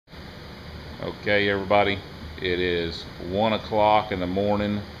Okay, everybody, it is 1 o'clock in the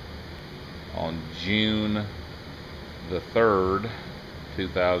morning on June the 3rd,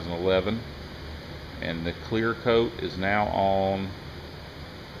 2011, and the clear coat is now on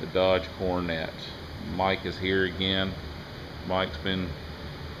the Dodge Coronet. Mike is here again. Mike's been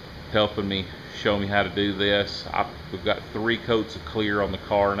helping me, show me how to do this. We've got 3 coats of clear on the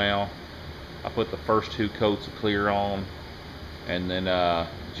car now. I put the first 2 coats of clear on, and then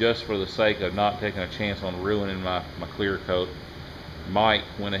just for the sake of not taking a chance on ruining my clear coat, Mike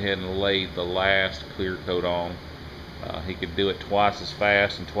went ahead and laid the last clear coat on. He could do it twice as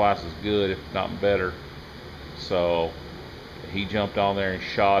fast and twice as good, if not better. So he jumped on there and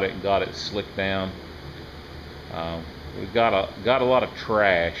shot it and got it slicked down. We got a lot of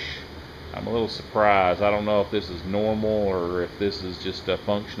trash. I'm a little surprised. I don't know if this is normal or if this is just a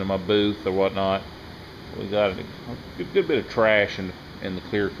function of my booth or whatnot. We got a good bit of trash in the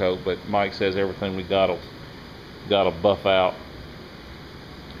clear coat, but Mike says everything we got'll buff out.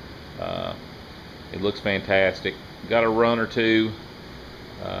 It looks fantastic. Got a run or two.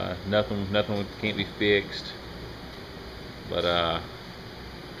 Nothing can't be fixed. But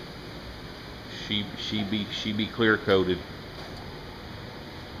she be clear coated.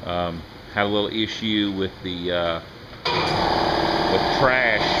 Had a little issue with the with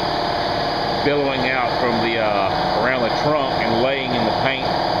trash billowing out from the around the trunk and laying in the paint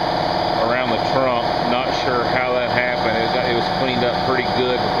around the trunk. Not sure how that happened. It was cleaned up pretty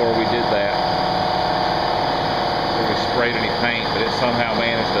good before we did that, before we sprayed any paint, but it somehow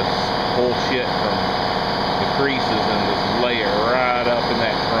managed to pull shit from the creases and just lay it right up in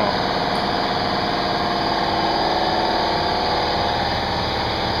that trunk.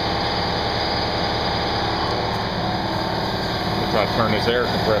 We'll try to turn this air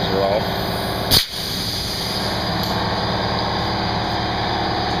compressor off.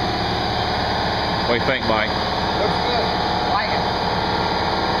 What do you think, Mike? Looks good. Like it.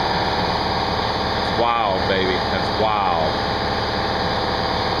 It's wild, baby. That's wild.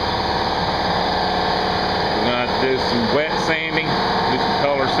 We're going to do some wet sanding, do some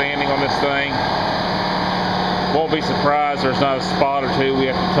color sanding on this thing. Won't be surprised there's not a spot or two we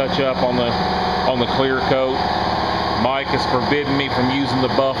have to touch up on the clear coat. Mike has forbidden me from using the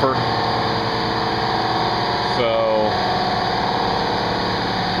buffer. So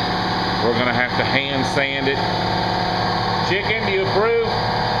we're going to have to hand sand it. Chicken, do you approve?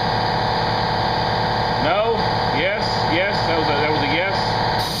 No? Yes? Yes? That was a yes?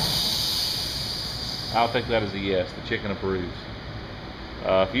 I'll take that as a yes. The chicken approves.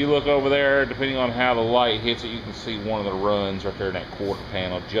 If you look over there, depending on how the light hits it, you can see one of the runs right there in that quarter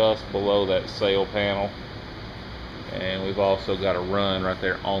panel, just below that sail panel. And we've also got a run right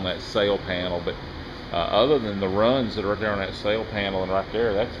there on that sail panel. But other than the runs that are right there on that sail panel and right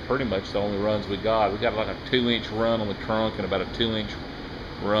there, that's pretty much the only runs we got. We got like a 2-inch run on the trunk and about a 2-inch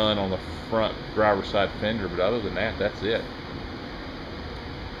run on the front driver's side fender, but other than that, that's it.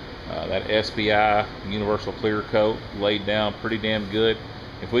 That SPI universal clear coat laid down pretty damn good.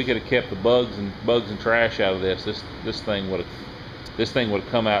 If we could have kept the bugs and trash out of this thing would have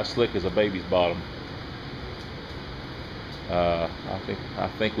come out slick as a baby's bottom. I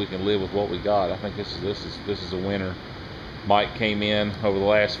think we can live with what we got. I think this is a winner. Mike came in over the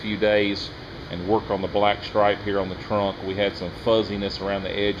last few days and worked on the black stripe here on the trunk. We had some fuzziness around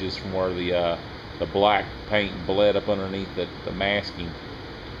the edges from where the black paint bled up underneath the masking,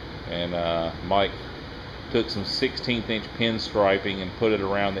 and Mike took some 16th inch pinstriping and put it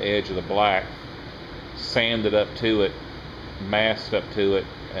around the edge of the black, sanded up to it, masked up to it,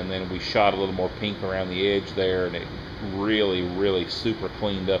 and then we shot a little more pink around the edge there, and it really super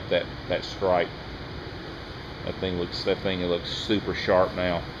cleaned up that stripe. That thing looks super sharp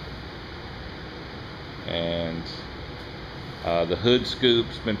now. And the hood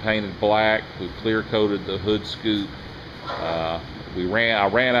scoop's been painted black. We clear coated the hood scoop. I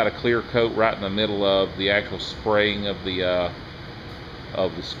ran out of clear coat right in the middle of the actual spraying of the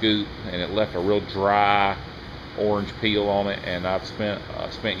scoop, and it left a real dry orange peel on it. And I've spent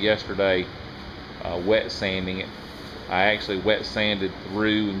yesterday wet sanding it. I actually wet sanded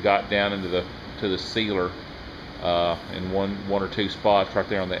through and got down into the sealer in one or two spots right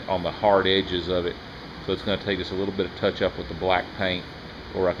there on the hard edges of it. So it's going to take just a little bit of touch up with the black paint,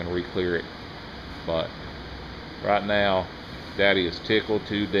 or I can re-clear it. But right now, Daddy is tickled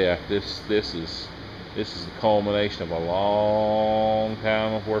to death. This is the culmination of a long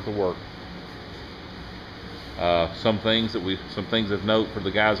time worth of work. Some things of note for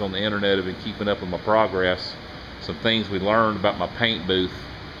the guys on the internet have been keeping up with my progress. Some things we learned about my paint booth.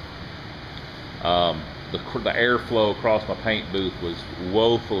 the airflow across my paint booth was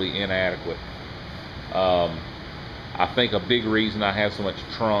woefully inadequate. I think a big reason I have so much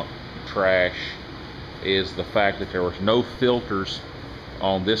trunk trash is the fact that there was no filters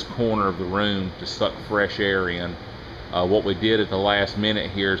on this corner of the room to suck fresh air in. What we did at the last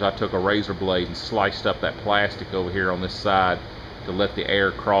minute here is I took a razor blade and sliced up that plastic over here on this side to let the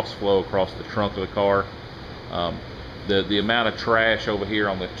air cross flow across the trunk of the car. The amount of trash over here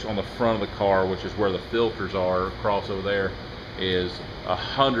on the front of the car, which is where the filters are across over there, is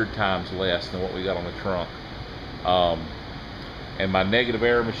 100 times less than what we got on the trunk. And my negative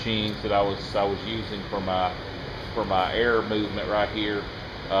air machines that I was using for my air movement right here,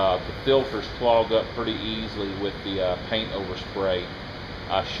 the filters clog up pretty easily with the paint overspray.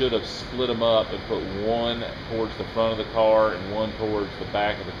 I should have split them up and put one towards the front of the car and one towards the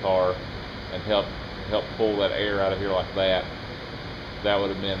back of the car, and help pull that air out of here like that. That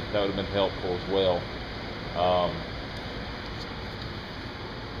would have been helpful as well.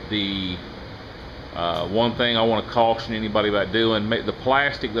 One thing I want to caution anybody about doing, the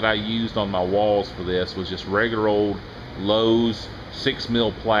plastic that I used on my walls for this was just regular old Lowe's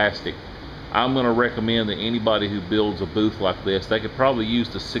 6mm plastic. I'm going to recommend that anybody who builds a booth like this, they could probably use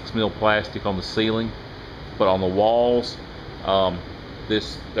the 6mm plastic on the ceiling, but on the walls,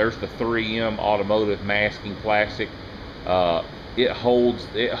 there's the 3M automotive masking plastic. It holds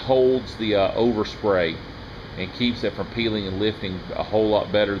the overspray and keeps it from peeling and lifting a whole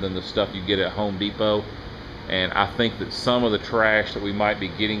lot better than the stuff you get at Home Depot. And I think that some of the trash that we might be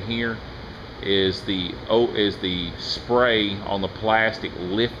getting here is the spray on the plastic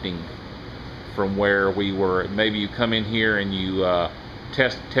lifting from where we were. Maybe you come in here and you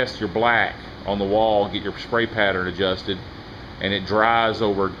test your black on the wall, get your spray pattern adjusted, and it dries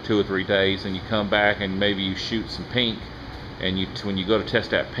over 2 or 3 days, and you come back and maybe you shoot some pink, and when you go to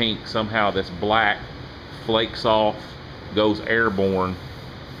test that pink, somehow this black flakes off, goes airborne,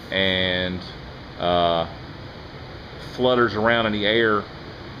 and flutters around in the air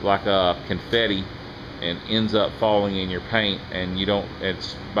like confetti and ends up falling in your paint. And you don't,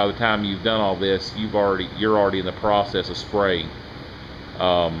 it's by the time you've done all this, you're already in the process of spraying.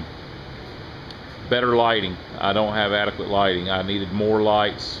 Better lighting. I don't have adequate lighting. I needed more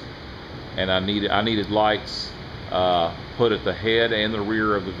lights, and I needed lights put at the head and the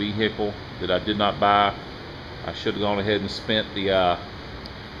rear of the vehicle that I did not buy. I should have gone ahead and spent the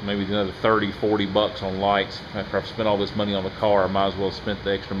maybe another 30-40 bucks on lights. After I've spent all this money on the car, I might as well have spent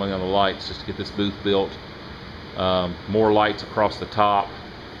the extra money on the lights just to get this booth built. More lights across the top.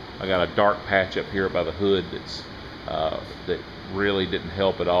 I got a dark patch up here by the hood that really didn't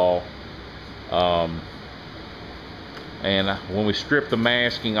help at all. And when we strip the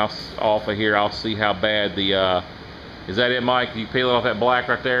masking off of here, I'll see how bad the is that it, Mike? You peel it off that black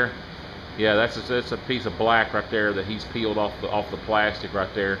right there? Yeah, that's a piece of black right there that he's peeled off the plastic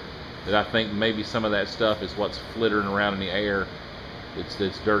right there. That I think maybe some of that stuff is what's flittering around in the air. It's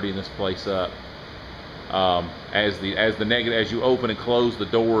dirtying this place up. As you open and close the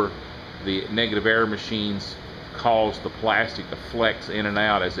door, the negative air machines cause the plastic to flex in and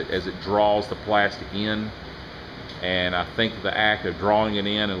out as it draws the plastic in. And I think the act of drawing it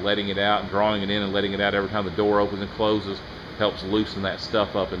in and letting it out, and drawing it in and letting it out every time the door opens and closes, helps loosen that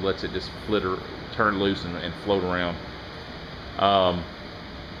stuff up and lets it just turn loose and float around.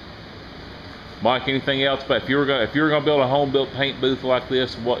 Mike, anything else? But if you were gonna build a home built paint booth like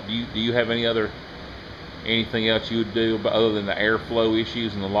this, what do you have anything else you would do other than the airflow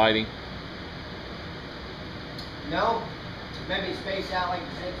issues and the lighting? No, maybe space out, like you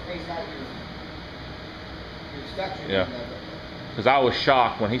said, space out your structure. Yeah. Because I was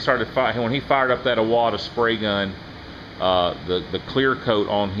shocked when he fired up that Iwata spray gun, the clear coat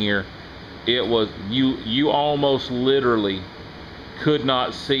on here. It was you almost literally could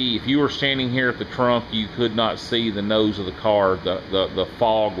not see. If you were standing here at the trunk, you could not see the nose of the car. The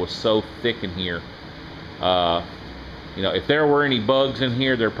fog was so thick in here. You know, if there were any bugs in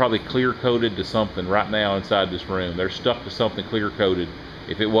here, they're probably clear coated to something right now inside this room. They're stuck to something clear coated.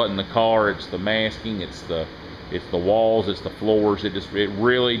 If it wasn't the car, it's the masking, it's the walls, it's the floors. It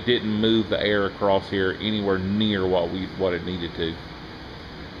really didn't move the air across here anywhere near what it needed to.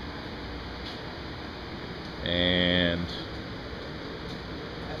 And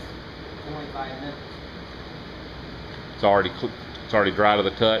That's 25 minutes. it's already dry to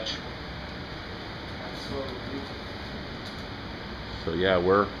the touch. So yeah,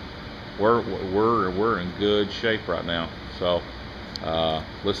 we're in good shape right now. So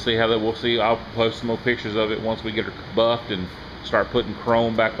let's see how that. We'll see. I'll post some more pictures of it once we get her buffed and start putting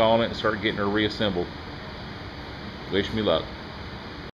chrome back on it and start getting her reassembled. Wish me luck.